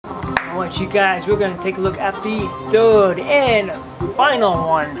Alright, you guys, we're going to take a look at the third and final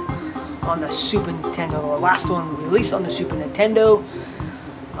one on the Super Nintendo, the last one released on the Super Nintendo.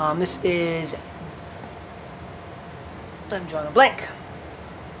 This is, I'm drawing a blank,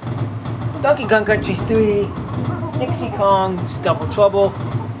 Donkey Kong Country 3, Dixie Kong's Double Trouble.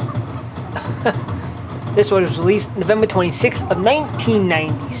 This one was released November 26th of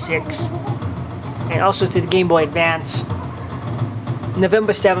 1996, and also to the Game Boy Advance,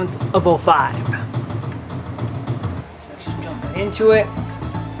 November 7th of 05. So let's just jump right into it.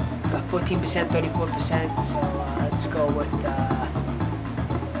 Got 14%, 34%, so let's go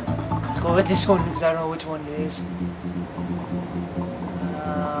with this one because I don't know which one it is.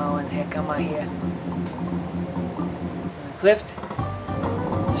 When the heck am I here? Clift.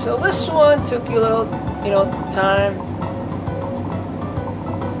 So this one took you a little, time.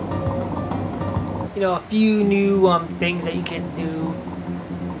 A few new things that you can do,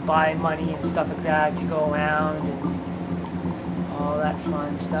 buy money and stuff like that to go around and all that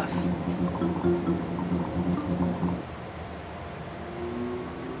fun stuff.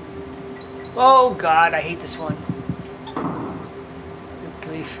 Oh God, I hate this one. Good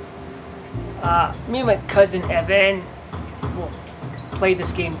grief. Me and my cousin Evan played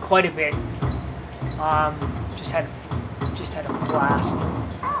this game quite a bit. Just had a blast.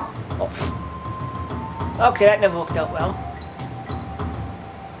 Oh. Okay, that never worked out well.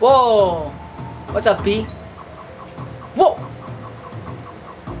 Whoa! What's up, B? Whoa!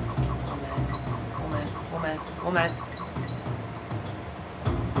 Oh man, oh man, oh man, oh man.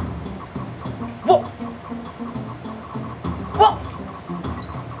 Whoa!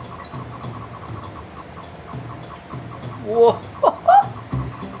 Whoa! Whoa!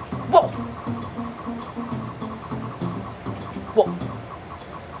 Whoa! Whoa!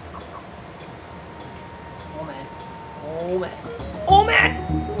 Oh man. Oh man!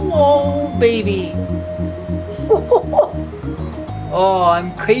 Whoa, baby! Oh,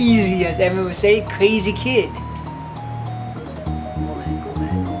 I'm crazy, as Evan would say, crazy kid. Oh man, oh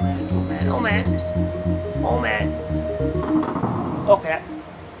man, oh man, oh man, oh man. Oh man. Okay.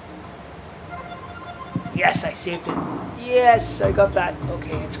 Yes, I saved it. Yes, I got that.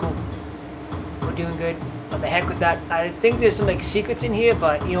 Okay, it's cool. We're doing good. What the heck with that? I think there's some like secrets in here,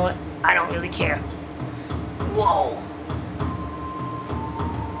 but you know what? I don't really care. Whoa!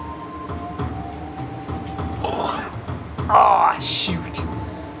 Oh, shoot.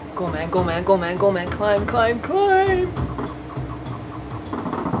 Go, man, go, man, go, man, go, man. Climb, climb, climb.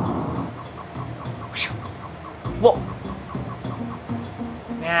 Whoa.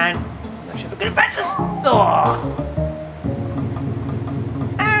 Man, I'm not sure if I'm gonna pass this. Oh.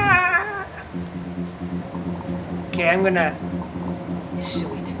 Ah. Okay, I'm gonna...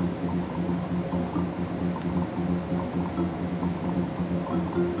 Sweet.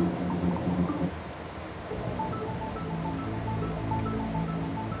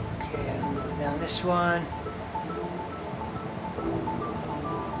 This one.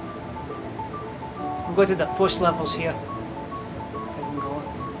 We'll go to the first levels here. I can go.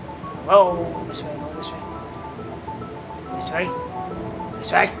 Oh, this way, no, this way. This way.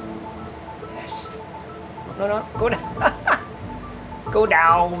 This way. Yes. No, no, go down. Go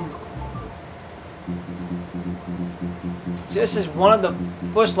down. So this is one of the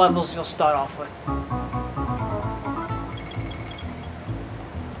first levels you'll start off with.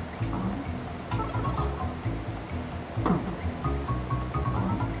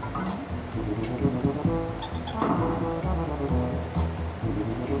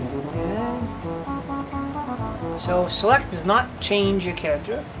 So select does not change your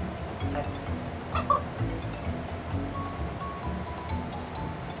character.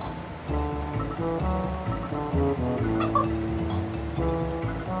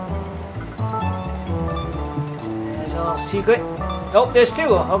 There's a little secret. Oh, there's two.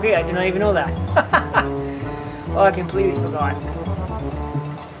 Okay, I did not even know that. Oh, I completely forgot.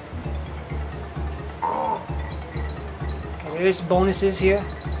 Okay, there's bonuses here.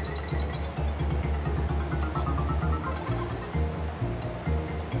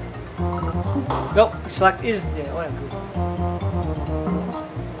 Nope, select is there. What a goof.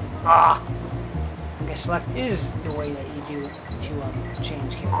 Ah! Okay, select is the way that you do to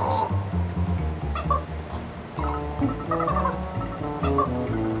change characters.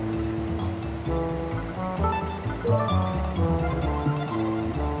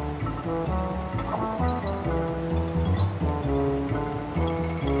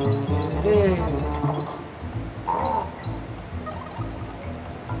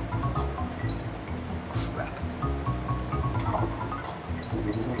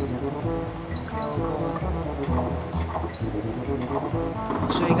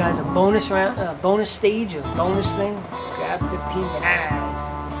 guys a bonus round, bonus stage, a bonus thing. Grab 15 bananas.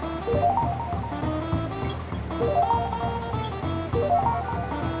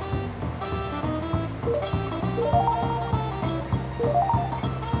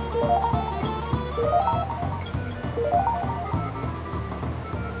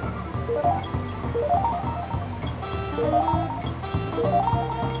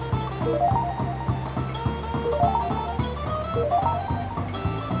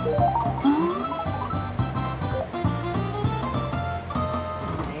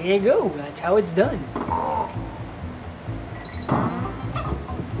 There you go, that's how it's done.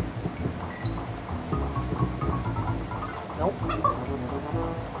 Nope.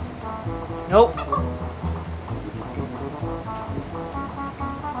 Nope.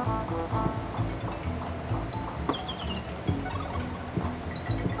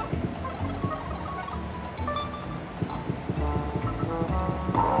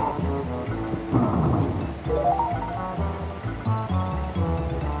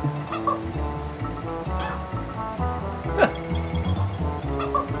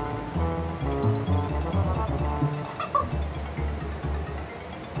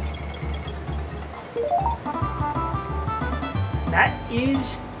 That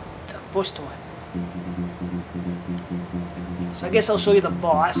is the first one. So I guess I'll show you the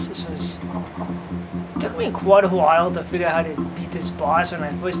boss. This was... It took me quite a while to figure out how to beat this boss when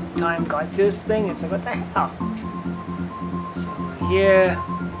I first time got to this thing. It's like, what the hell? So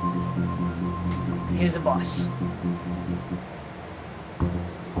here's the boss.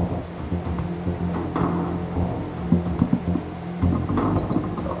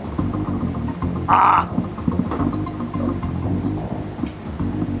 Ah!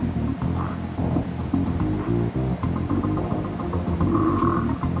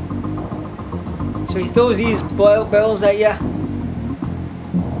 So he throws these barrels at you.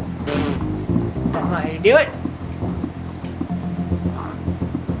 That's not how you do it.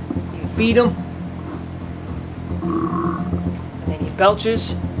 You feed him. And then he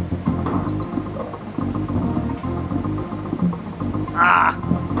belches. Ah!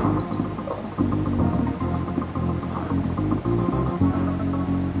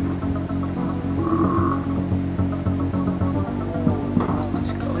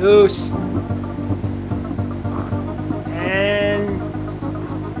 Loose. And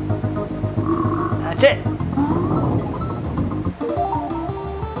that's it. And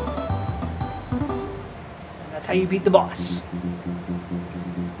that's how you beat the boss.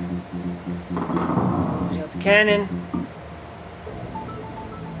 Close out the cannon.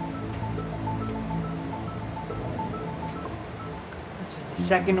 This is the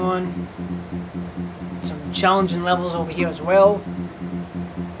second one. Some challenging levels over here as well.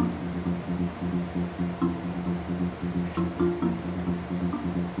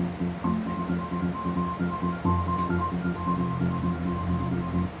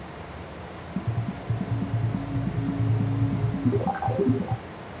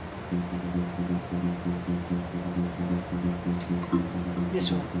 This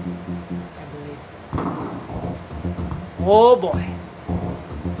one, I believe. Oh boy.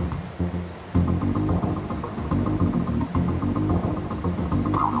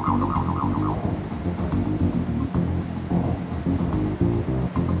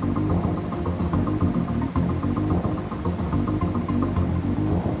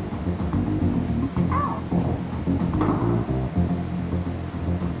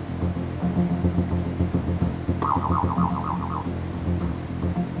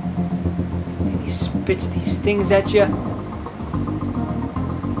 Spits these things at you.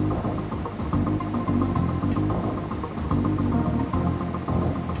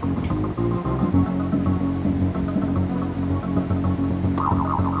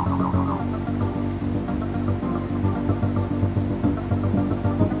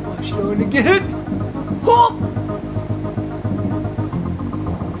 Watch you don't get hit. Oh!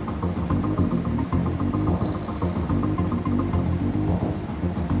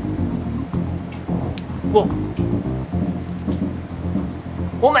 Whoa.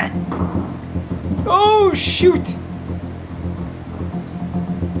 Oh man. Oh shoot.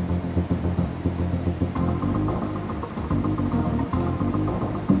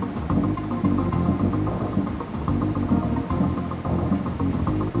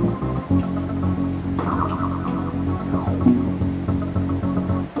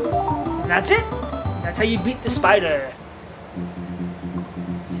 And that's it. That's how you beat the spider.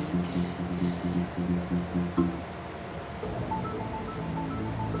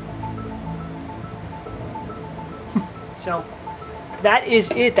 So that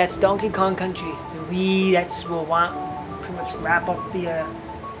is it. That's Donkey Kong Country 3. That's we'll want pretty much wrap up the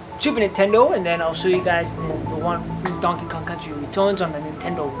Super Nintendo, and then I'll show you guys the one Donkey Kong Country Returns on the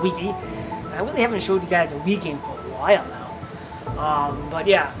Nintendo Wii. And I really haven't showed you guys a Wii game for a while now. But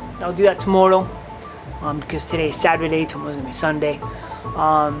yeah, I'll do that tomorrow. Because today is Saturday, tomorrow's gonna be Sunday.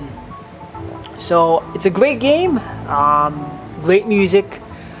 So it's a great game, great music.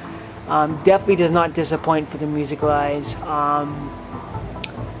 Definitely does not disappoint for the music wise. I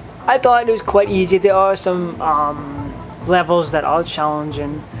thought it was quite easy. There are some levels that are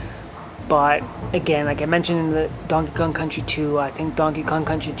challenging, but again, like I mentioned in the Donkey Kong Country 2, I think Donkey Kong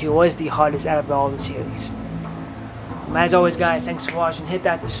Country 2 was the hardest out of all the series. As always, guys, thanks for watching. Hit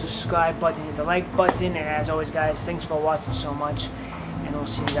that subscribe button, hit the like button, and as always, guys, thanks for watching so much, and we'll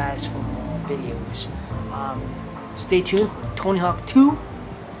see you guys for more videos. Stay tuned for Tony Hawk 2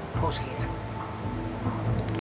 Pro Skater.